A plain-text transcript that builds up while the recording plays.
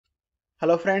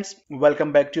Hello friends,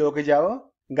 welcome back to OK Java.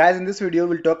 Guys, in this video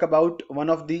we'll talk about one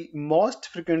of the most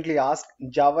frequently asked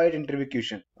Java 8 interview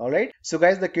question. Alright, so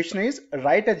guys, the question is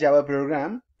write a Java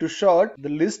program to sort the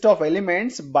list of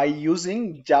elements by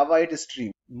using Java 8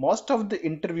 stream. Most of the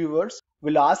interviewers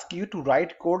will ask you to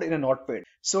write code in a notepad.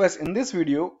 So guys, in this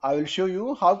video I will show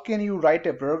you how can you write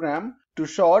a program to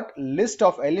sort list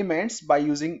of elements by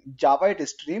using Java 8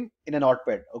 stream in a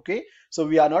notepad. Okay, so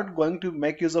we are not going to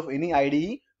make use of any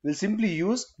IDE. We'll simply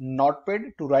use notepad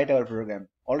to write our program.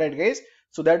 Alright guys,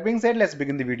 so that being said, let's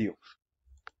begin the video.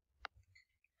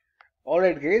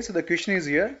 Alright guys, so the question is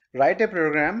here, write a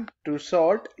program to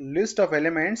sort list of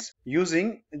elements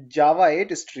using Java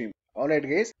 8 stream. Alright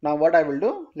guys, now what I will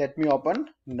do, let me open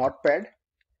notepad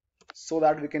so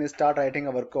that we can start writing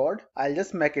our code. I'll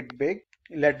just make it big.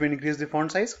 Let me increase the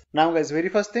font size. Now guys, very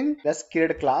first thing, let's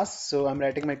create a class. So I'm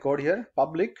writing my code here,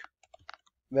 public.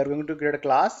 We are going to create a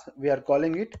class. We are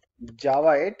calling it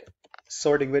Java 8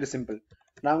 sorting. Very simple.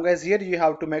 Now guys, here you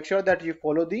have to make sure that you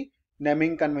follow the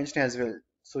naming convention as well.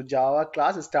 So Java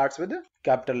class starts with a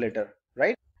capital letter,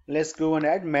 right? Let's go and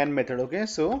add main method. Okay,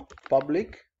 so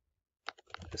public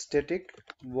static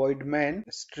void main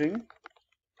string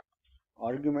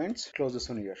arguments, close this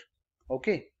one here.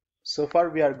 Okay, so far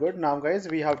we are good. Now guys,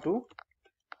 we have to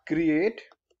create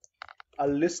a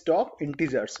list of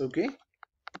integers. Okay,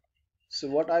 so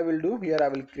what I will do here, I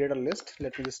will create a list.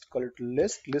 Let me just call it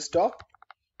list of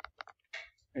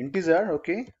integer.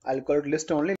 Okay, I'll call it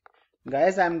list only.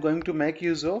 Guys, I'm going to make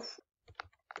use of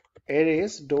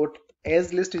arrays dot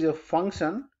as list is a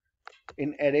function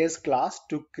in arrays class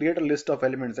to create a list of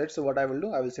elements, right? So what I will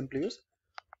do, I will simply use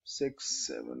 6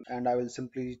 7 and I will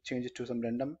simply change it to some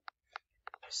random,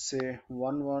 say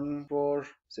 114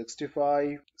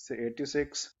 65, say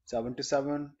 86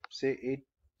 77, say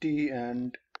 80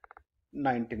 and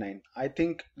 99. I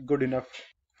think good enough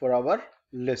for our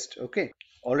list. Okay,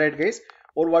 alright guys,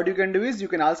 or what you can do is you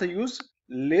can also use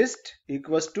list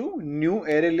equals to new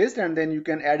array list and then you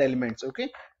can add elements.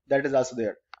 Okay, that is also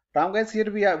there. Now guys,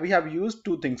 here we have used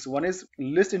two things. One is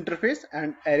list interface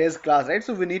and arrays class, right?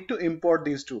 So we need to import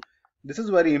these two. This is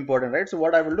very important, right? So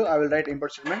what I will do, I will write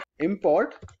import statement,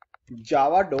 import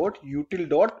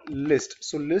java.util.list.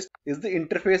 So list is the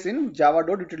interface in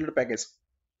java.util package.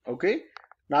 Okay,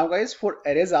 now guys, for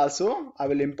arrays also I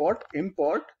will import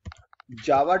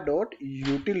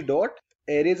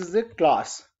java.util.arrays is a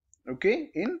class, okay,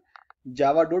 in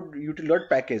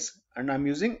java.util.package, and I'm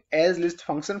using as list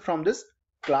function from this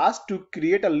class to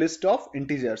create a list of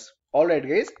integers. Alright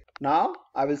guys, now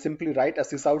I will simply write a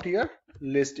sys out here,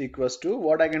 list equals to,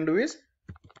 what I can do is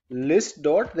list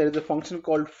dot, there is a function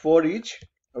called for each.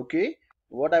 Okay,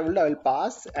 what I will do, I will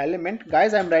pass element.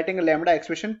 Guys, I'm writing a lambda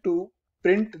expression to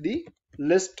print the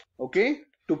list. Okay,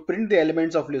 to print the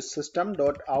elements of list, system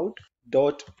dot out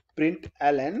dot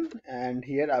println, and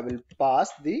here I will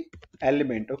pass the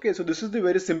element. Okay, so this is the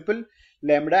very simple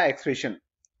lambda expression.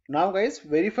 Now guys,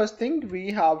 very first thing,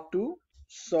 we have to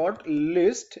sort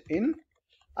list in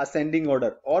ascending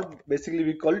order, or basically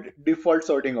we call it default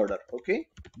sorting order. Okay,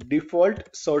 default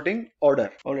sorting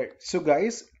order. Alright, so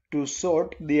guys, to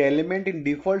sort the element in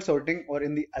default sorting or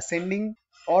in the ascending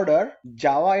order,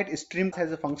 Java 8 stream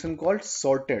has a function called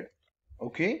sorted.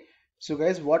 Okay, so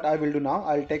guys, what I will do now,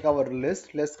 I'll take our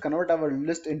list, let's convert our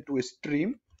list into a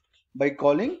stream by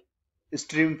calling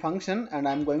stream function, and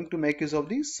I'm going to make use of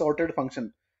the sorted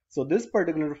function. So this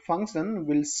particular function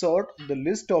will sort the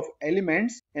list of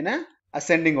elements in a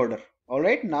ascending order.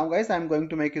 Alright, now guys, I'm going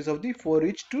to make use of the for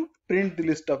each to print the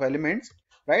list of elements,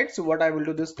 right? So what I will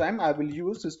do this time, I will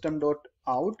use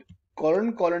system.out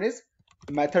colon is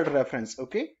method reference.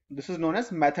 Okay, this is known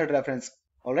as method reference.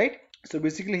 Alright, so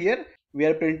basically here we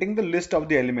are printing the list of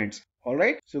the elements.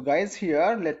 Alright, so guys,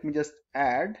 here let me just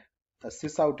add a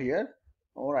sys out here,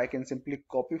 or I can simply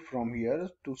copy from here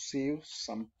to save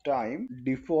some time,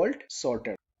 default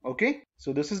sorted. Okay,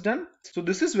 so this is done. So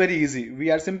this is very easy.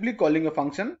 We are simply calling a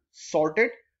function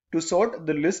sorted to sort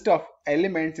the list of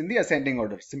elements in the ascending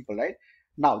order. Simple, right?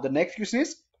 Now the next question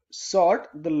is sort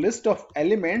the list of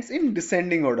elements in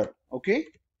descending order. Okay,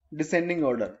 descending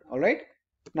order. Alright,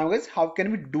 now guys, how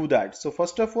can we do that? So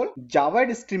first of all,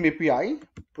 Java Stream API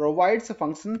provides a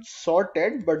function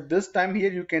sorted, but this time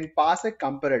here you can pass a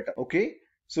comparator. Okay,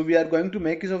 so we are going to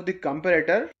make use of the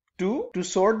comparator to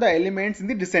sort the elements in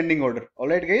the descending order.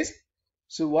 Alright guys,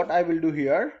 so what I will do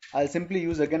here, I'll simply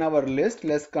use again our list.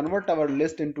 Let's convert our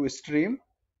list into a stream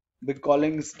by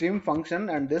calling stream function,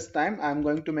 and this time I'm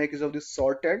going to make use of this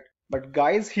sorted. But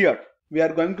guys, here we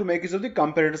are going to make use of the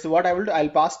comparator. So what I will do, I'll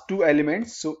pass two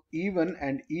elements, so E1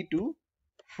 and E2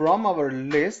 from our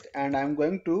list, and I'm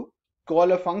going to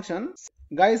call a function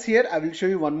Guys, here I will show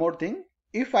you one more thing.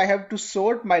 If I have to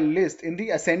sort my list in the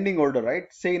ascending order, right,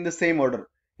 say in the same order,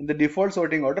 in the default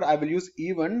sorting order, I will use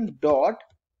even dot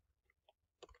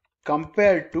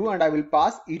compare to, and I will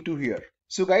pass e2 here.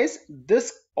 So guys,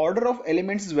 this order of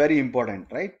elements is very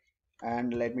important, right?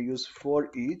 And let me use for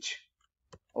each.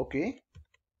 Okay,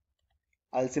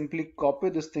 I'll simply copy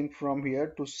this thing from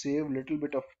here to save little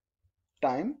bit of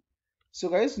time. So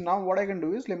guys, now what I can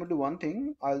do is, let me do one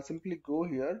thing. I'll simply go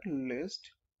here, list,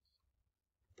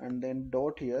 and then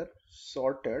dot here,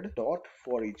 sorted dot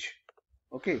for each.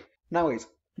 Okay, now guys,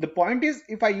 the point is,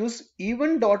 if I use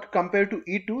even dot compare to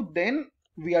e2, then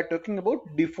we are talking about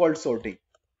default sorting.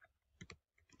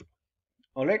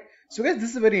 Alright, so guys,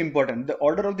 this is very important, the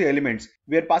order of the elements.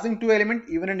 We are passing two elements,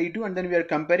 even and e2, and then we are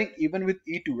comparing even with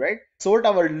e2, right? Sort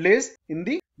our list in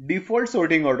the default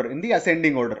sorting order, in the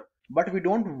ascending order. But we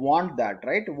don't want that,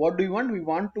 right? What do we want? We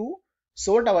want to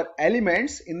sort our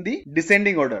elements in the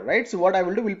descending order, right? So what I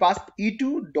will do, we'll pass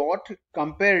e2 dot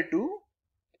compare to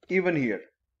even here.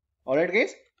 Alright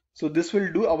guys, so this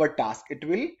will do our task. It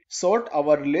will sort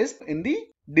our list in the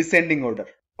descending order.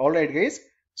 Alright guys,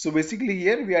 so basically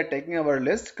here we are taking our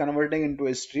list, converting into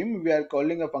a stream. We are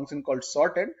calling a function called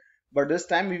sorted, but this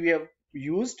time we have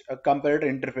used a comparator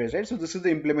interface, right? So this is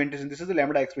the implementation, this is the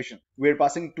lambda expression. We are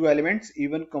passing two elements,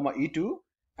 even comma e2,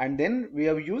 and then we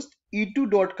have used e2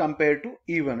 dot compare to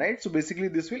even, right? So basically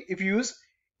this will, if you use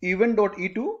even dot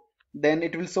e2, then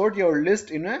it will sort your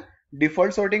list in a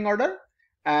default sorting order.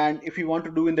 And if you want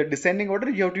to do in the descending order,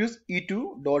 you have to use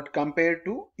e2 dot compare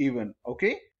to even.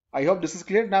 Okay, I hope this is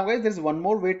clear. Now guys, there's one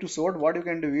more way to sort. What you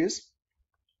can do is,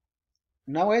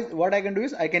 now guys, what I can do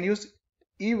is, I can use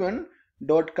even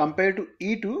dot compare to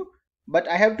e2, but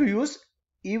I have to use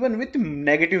even with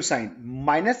negative sign,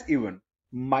 minus even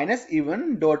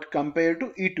dot compare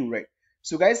to e2, right?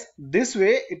 So guys, this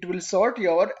way it will sort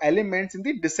your elements in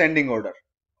the descending order.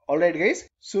 Alright guys,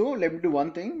 so let me do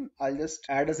one thing. I'll just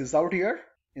add a sys out here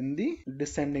in the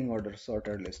descending order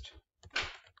sorted list.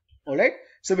 Alright,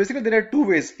 so basically there are two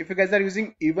ways. If you guys are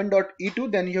using even dot e2,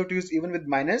 then you have to use even with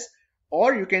minus,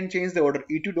 or you can change the order,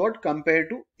 e2 dot compare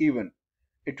to even.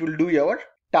 It will do your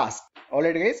task.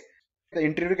 Alright guys, the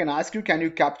interviewer can ask you, can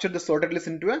you capture the sorted list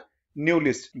into a new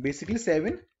list? Basically save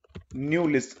in new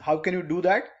list. How can you do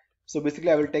that? So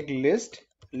basically I will take list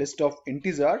of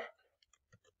integer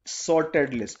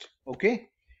sorted list, okay,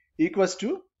 equals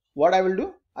to, what I will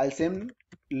do, I'll send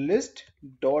list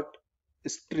dot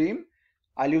stream.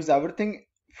 I'll use everything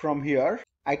from here.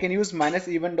 I can use minus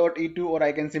even dot e2, or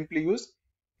I can simply use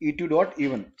e2 dot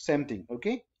even, same thing.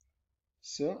 Okay,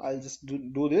 so I'll just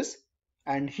do this,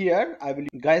 and here I will,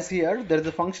 guys, here there is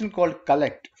a function called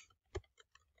collect,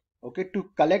 okay, to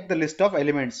collect the list of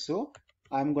elements. So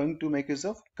I'm going to make use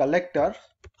of collectors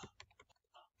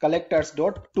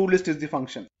dot toList is the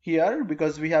function here,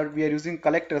 because we are using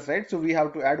collectors, right? So we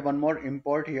have to add one more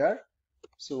import here.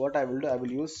 So what I will do, I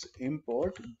will use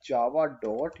import java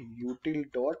dot util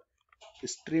dot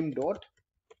stream dot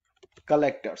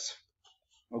collectors.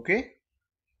 Okay,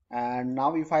 and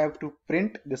now if I have to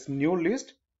print this new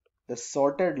list, the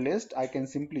sorted list, I can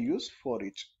simply use for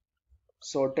each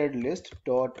sorted list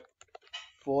dot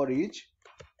for each,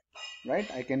 right?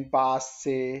 I can pass,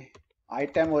 say,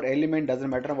 item or element, doesn't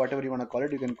matter, whatever you want to call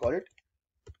it, you can call it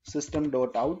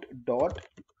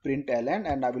system.out.println,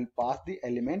 and I will pass the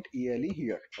element ele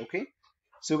here. Okay,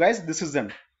 so guys, this is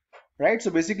done, right?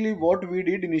 So basically what we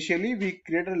did initially, we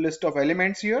created a list of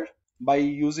elements here by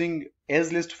using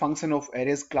asList function of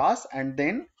arrays class, and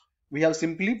then we have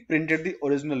simply printed the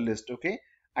original list. Okay,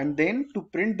 and then to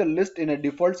print the list in a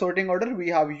default sorting order, we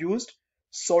have used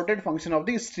sorted function of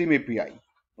the stream API.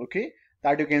 Okay,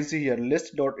 that you can see here,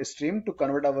 list.stream, to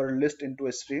convert our list into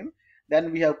a stream.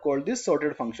 Then we have called this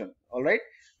sorted function. All right,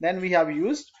 then we have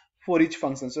used for each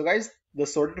function. So guys, the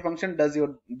sorted function does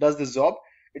the job.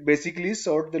 It basically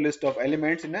sort the list of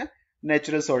elements in a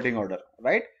natural sorting order,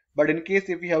 right? But in case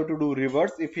if you have to do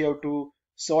reverse, if you have to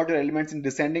sort your elements in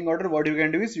descending order, what you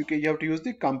can do is you have to use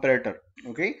the comparator.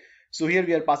 Okay, so here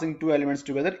we are passing two elements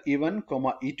together, even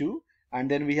comma e2, and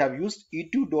then we have used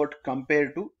e2 dot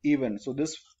compare to even. So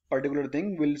this particular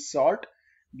thing will sort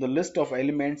the list of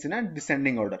elements in a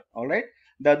descending order. All right,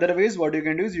 the other ways what you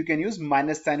can do is you can use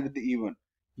minus sign with the even,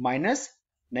 minus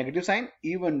negative sign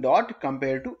even dot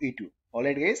compare to e2. All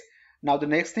right guys, now the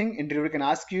next thing, interviewer can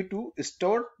ask you to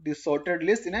store the sorted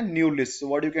list in a new list. So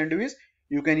what you can do is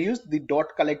you can use the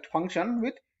dot collect function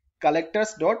with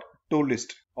collectors dot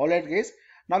toList. All right guys,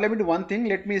 now let me do one thing.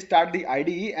 Let me start the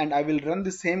IDE and I will run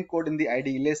the same code in the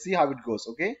IDE. Let's see how it goes.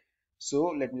 Okay,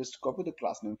 so let me just copy the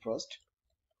class name first.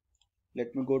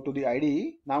 Let me go to the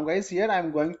IDE. Now guys, here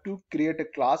I'm going to create a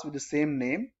class with the same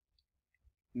name,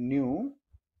 new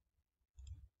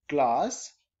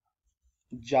class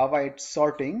Java it's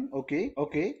sorting.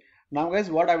 Okay. Now guys,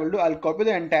 what I will do, I'll copy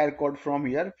the entire code from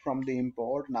here, from the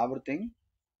import and everything.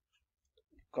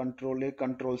 Control A,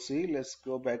 Control C. Let's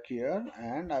go back here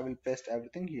and I will paste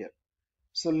everything here.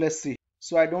 So let's see.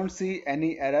 So I don't see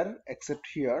any error except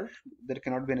here. There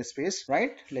cannot be any space,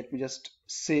 right? Let me just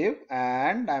save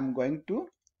and I'm going to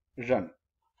run.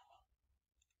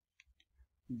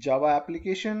 Java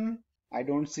application. I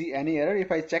don't see any error.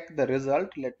 If I check the result,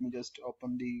 let me just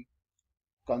open the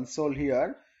console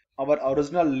here. Our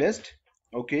original list,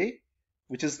 okay,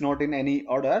 which is not in any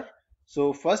order.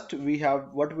 So first we have,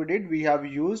 what we did, we have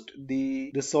used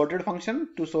the sorted function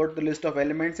to sort the list of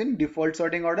elements in default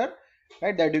sorting order,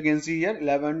 right? That you can see here,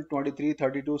 11, 23,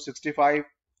 32, 65,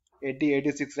 80,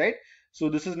 86, right? So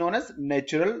this is known as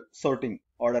natural sorting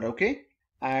order, okay?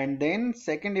 And then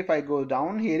second, if I go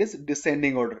down, here is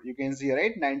descending order. You can see,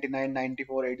 right, 99,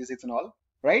 94, 86 and all,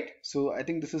 right? So I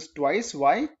think this is twice.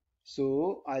 Why?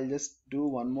 So I'll just do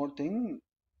one more thing.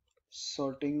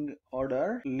 Sorting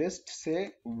order, list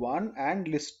say 1 and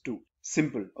list 2.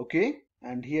 Simple, okay?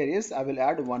 And here is, I will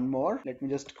add one more. Let me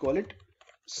just call it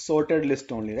sorted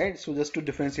list only, right? So just to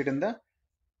differentiate in the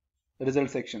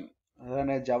result section. Run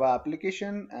a Java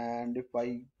application, and if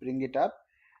I bring it up,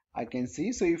 I can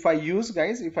see. So if I use,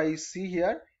 guys, if I see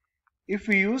here, if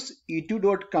we use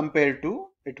e2.compare to,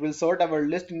 it will sort our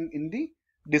list in the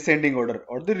descending order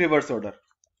or the reverse order.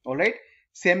 All right.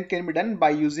 Same can be done by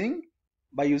using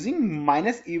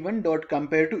minus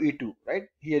even.compare to e2, right?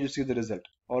 Here you see the result.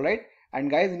 All right. And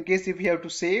guys, in case if you have to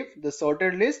save the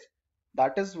sorted list,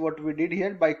 that is what we did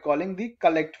here by calling the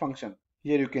collect function.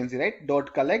 Here you can see, right,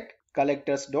 dot collect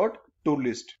collectors dot to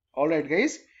list. All right,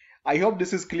 guys. I hope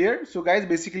this is clear. So guys,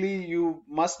 basically you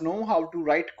must know how to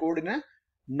write code in a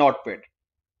notepad.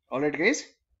 Alright guys.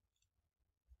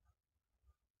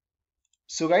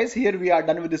 So guys, here we are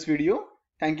done with this video.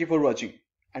 Thank you for watching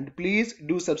and please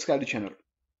do subscribe to the channel.